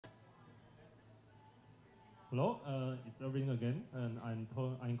Hello, it's Irvin again, and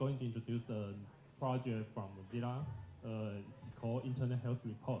I'm going to introduce a project from Mozilla. It's called Internet Health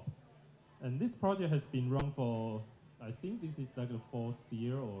Report. And this project has been run for, I think this is like the fourth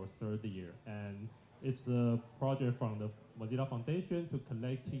year or third year. And it's a project from the Mozilla Foundation to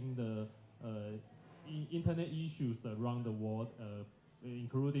collecting the internet issues around the world,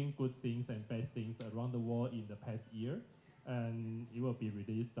 including good things and bad things around the world in the past year. And it will be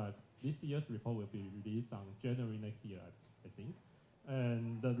released, this year's report will be released on January next year, I think.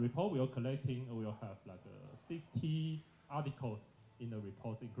 And the report we are collecting will have like 60 articles in the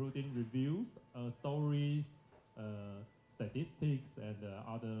report, including reviews, stories, statistics, and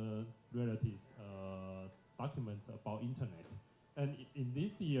other relative documents about internet. And in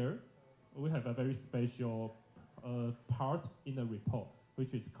this year, we have a very special part in the report,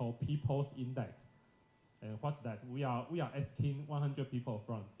 which is called People's Index. And what's that? We are asking 100 people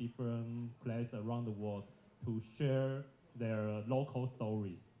from different places around the world to share their local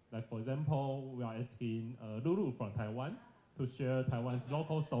stories. Like for example, we are asking Lulu from Taiwan to share Taiwan's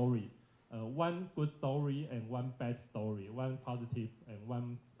local story. One good story and one bad story, one positive and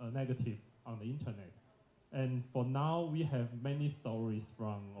one negative on the internet. And for now, we have many stories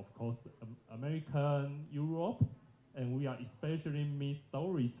from, of course, American, Europe, and we are especially miss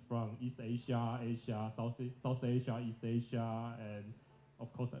stories from East Asia, South Asia, East Asia, and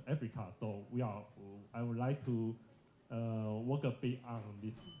of course Africa. So I would like to work a bit on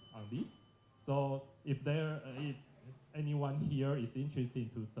this. So if anyone here is interested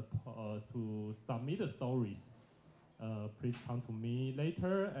to submit the stories, please come to me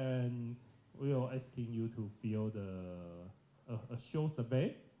later, and we are asking you to fill a short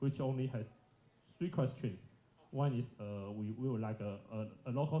survey, which only has 3 questions. One is we would like a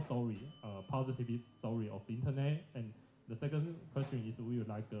local story, a positive story of the internet, and the second question is we would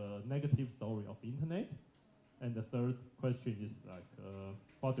like a negative story of the internet, and the third question is like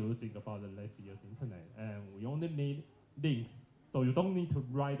what do you think about the last year's internet? And we only need links, so you don't need to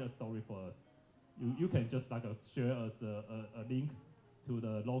write a story for us. You can just like share us a link to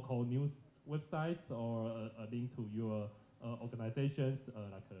the local news websites or a link to your organization's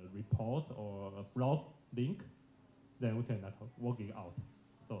like a report or a blog link. Then we can like work it out.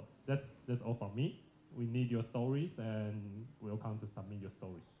 So that's all from me. We need your stories, and welcome to submit your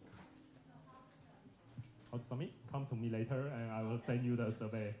stories. How to submit? Come to me later, and I will send you the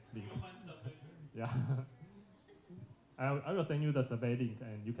survey link. Yeah. I will send you the survey link,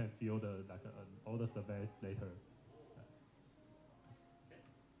 and you can fill all the surveys later.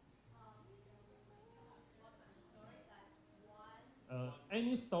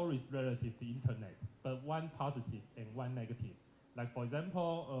 Any stories relative to internet, but one positive and one negative. Like for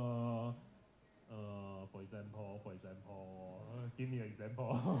example, give me an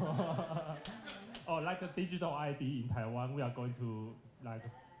example. Or like a digital ID in Taiwan, we are going to like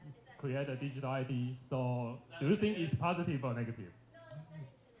create a digital ID. So do you think it's positive or negative?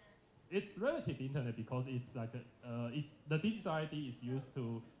 It's relative to internet because it's like the digital ID is used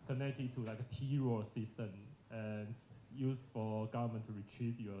to connect it to like a T-roll system and used for government to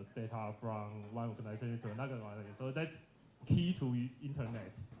retrieve your data from one organization to another one. So that's key to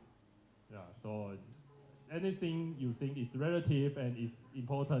internet. Yeah. So anything you think is relative and is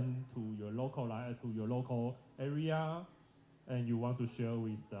important to your local area, and you want to share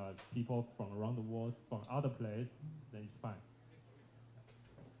with people from around the world, from other places, then it's fine.